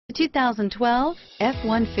2012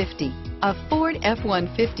 F-150. A Ford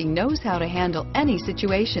F-150 knows how to handle any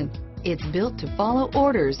situation. It's built to follow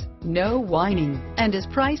orders, no whining, and is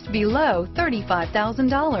priced below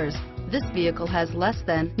 $35,000. This vehicle has less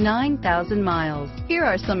than 9,000 miles. Here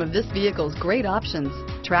are some of this vehicle's great options: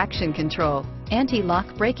 traction control,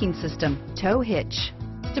 anti-lock braking system, tow hitch,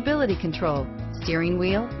 stability control, steering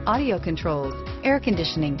wheel audio controls, air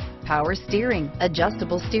conditioning, power steering,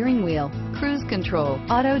 adjustable steering wheel, cruise control,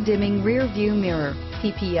 auto-dimming rear view mirror,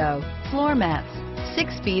 PPO, floor mats,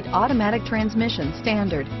 6-speed automatic transmission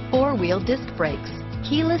standard, 4-wheel disc brakes,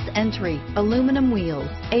 keyless entry, aluminum wheels,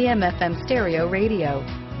 AM/FM stereo radio,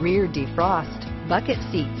 rear defrost, bucket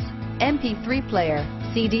seats, MP3 player,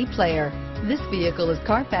 CD player. This vehicle is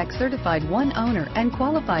Carfax certified one owner and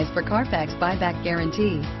qualifies for Carfax buyback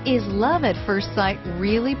guarantee. Is love at first sight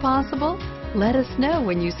really possible? Let us know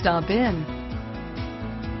when you stop in.